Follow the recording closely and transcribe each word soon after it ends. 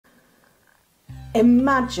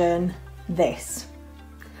Imagine this.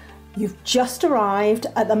 You've just arrived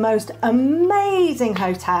at the most amazing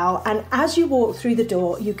hotel, and as you walk through the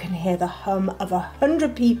door, you can hear the hum of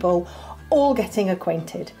 100 people all getting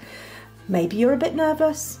acquainted. Maybe you're a bit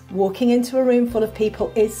nervous. Walking into a room full of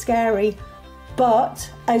people is scary, but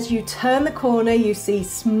as you turn the corner, you see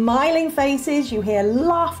smiling faces, you hear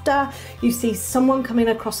laughter, you see someone coming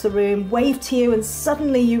across the room, wave to you, and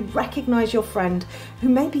suddenly you recognise your friend who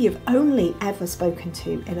maybe you've only ever spoken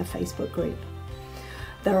to in a Facebook group.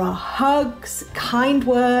 There are hugs, kind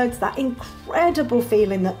words, that incredible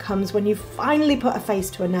feeling that comes when you finally put a face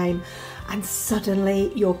to a name, and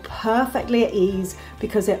suddenly you're perfectly at ease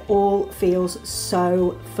because it all feels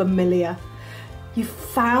so familiar. You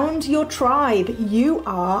found your tribe, you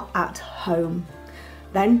are at home.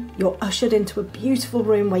 Then you're ushered into a beautiful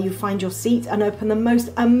room where you find your seat and open the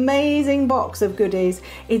most amazing box of goodies.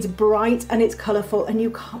 It's bright and it's colourful and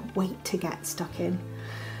you can't wait to get stuck in.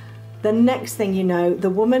 The next thing you know, the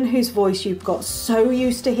woman whose voice you've got so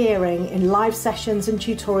used to hearing in live sessions and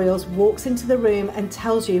tutorials walks into the room and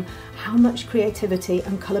tells you how much creativity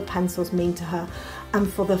and coloured pencils mean to her.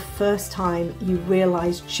 And for the first time, you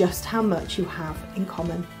realise just how much you have in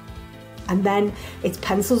common. And then it's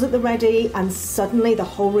pencils at the ready, and suddenly the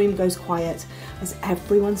whole room goes quiet as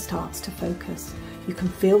everyone starts to focus. You can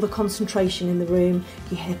feel the concentration in the room,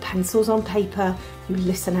 you hear pencils on paper, you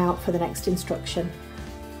listen out for the next instruction.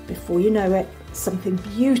 Before you know it, something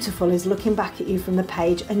beautiful is looking back at you from the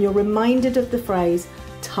page, and you're reminded of the phrase,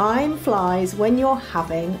 "Time flies when you're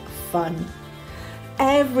having fun."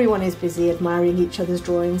 Everyone is busy admiring each other's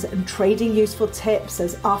drawings and trading useful tips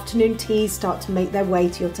as afternoon teas start to make their way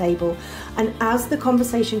to your table. And as the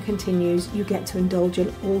conversation continues, you get to indulge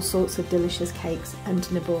in all sorts of delicious cakes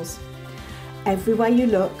and nibbles. Everywhere you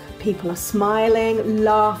look, people are smiling,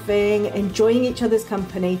 laughing, enjoying each other's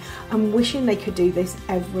company and wishing they could do this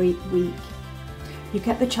every week. You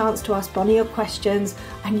get the chance to ask Bonny your questions,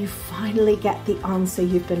 and you finally get the answer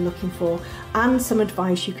you've been looking for and some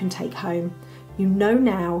advice you can take home. You know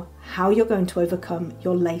now how you're going to overcome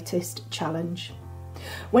your latest challenge.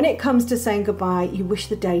 When it comes to saying goodbye, you wish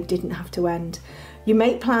the day didn't have to end. You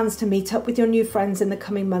make plans to meet up with your new friends in the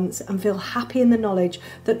coming months and feel happy in the knowledge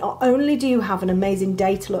that not only do you have an amazing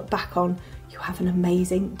day to look back on, you have an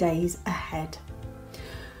amazing days ahead.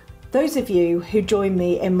 Those of you who joined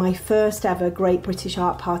me in my first ever Great British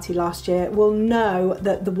Art Party last year will know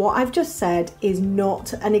that what I've just said is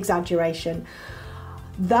not an exaggeration.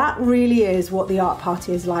 That really is what the art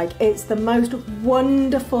party is like. It's the most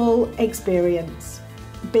wonderful experience.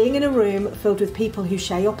 Being in a room filled with people who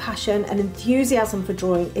share your passion and enthusiasm for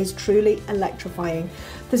drawing is truly electrifying.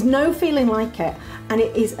 There's no feeling like it, and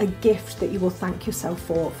it is a gift that you will thank yourself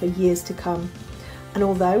for years to come. And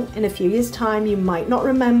although in a few years' time you might not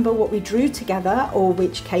remember what we drew together or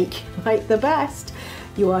which cake you liked the best,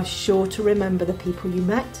 you are sure to remember the people you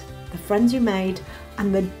met, the friends you made,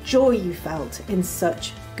 and the joy you felt in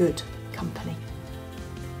such good company.